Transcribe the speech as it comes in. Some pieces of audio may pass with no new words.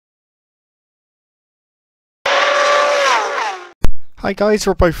Hi guys,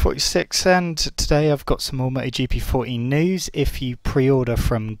 Robbo46, and today I've got some more MotoGP 14 news. If you pre-order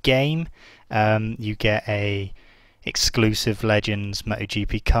from Game, you get a exclusive Legends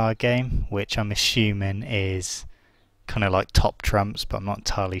MotoGP car game, which I'm assuming is kind of like Top Trumps, but I'm not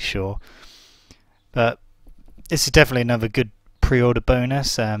entirely sure. But this is definitely another good pre-order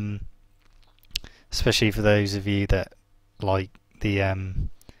bonus, especially for those of you that like the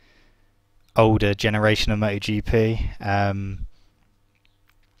older generation of MotoGP.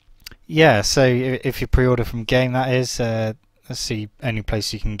 Yeah, so if you pre-order from Game, that is, that's the only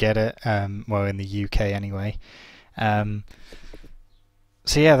place you can get it, well, in the UK anyway. So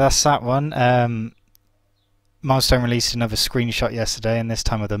yeah, that's that one. Milestone released another screenshot yesterday, and this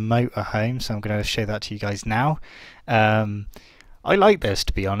time of the Motorhome, so I'm going to show that to you guys now. I like this,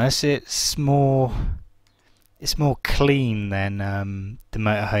 to be honest. It's more clean than the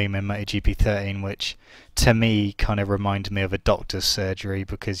Motorhome in MotoGP 13, which to me kind of reminded me of a doctor's surgery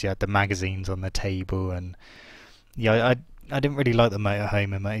because you had the magazines on the table, and yeah, I didn't really like the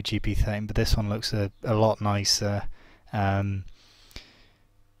Motorhome in MotoGP 13, but this one looks a lot nicer. It'd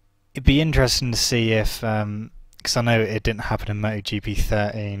be interesting to see if, because I know it didn't happen in MotoGP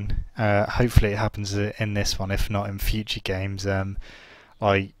 13, hopefully it happens in this one, if not in future games.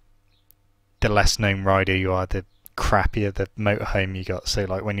 Like, the less known rider you are, the crappier the motorhome you got. So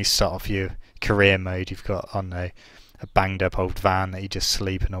like when you start off your career mode, you've got, I don't know, a banged up old van that you just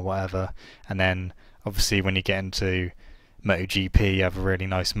sleep in or whatever, and then obviously when you get into MotoGP you have a really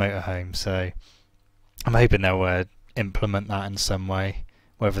nice motorhome. So I'm hoping they'll implement that in some way,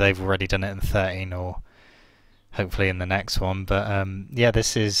 whether they've already done it in 13 or hopefully in the next one. But yeah,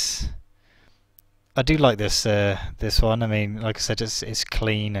 I do like this one. I mean, like I said, it's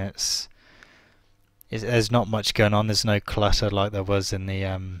clean, there's not much going on. There's no clutter like there was in the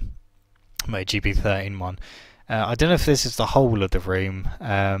MotoGP 13 one. I don't know if this is the whole of the room,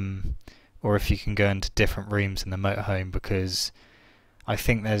 or if you can go into different rooms in the motorhome, because I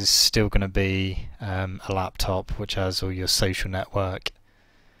think there's still going to be a laptop which has all your social network,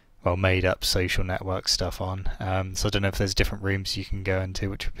 well, made up social network stuff on. So I don't know if there's different rooms you can go into,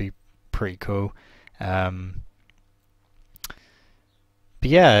 which would be pretty cool. But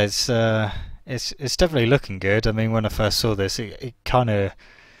yeah, it's definitely looking good. I mean, when I first saw this, it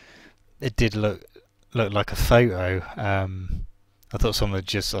did look like a photo. I thought someone would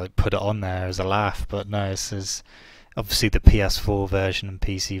just like put it on there as a laugh, but no, this is obviously the PS4 version and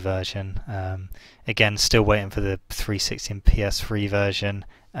PC version. Again, still waiting for the 360 and PS3 version.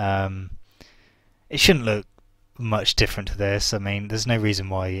 It shouldn't look much different to this. I mean, there's no reason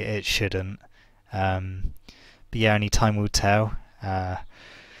why it shouldn't. But yeah, only time will tell.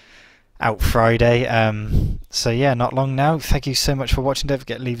 Out Friday, so yeah, not long now. Thank you so much for watching. Don't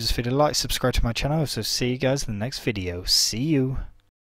forget to leave this video a like, subscribe to my channel. So see you guys in the next video. See you.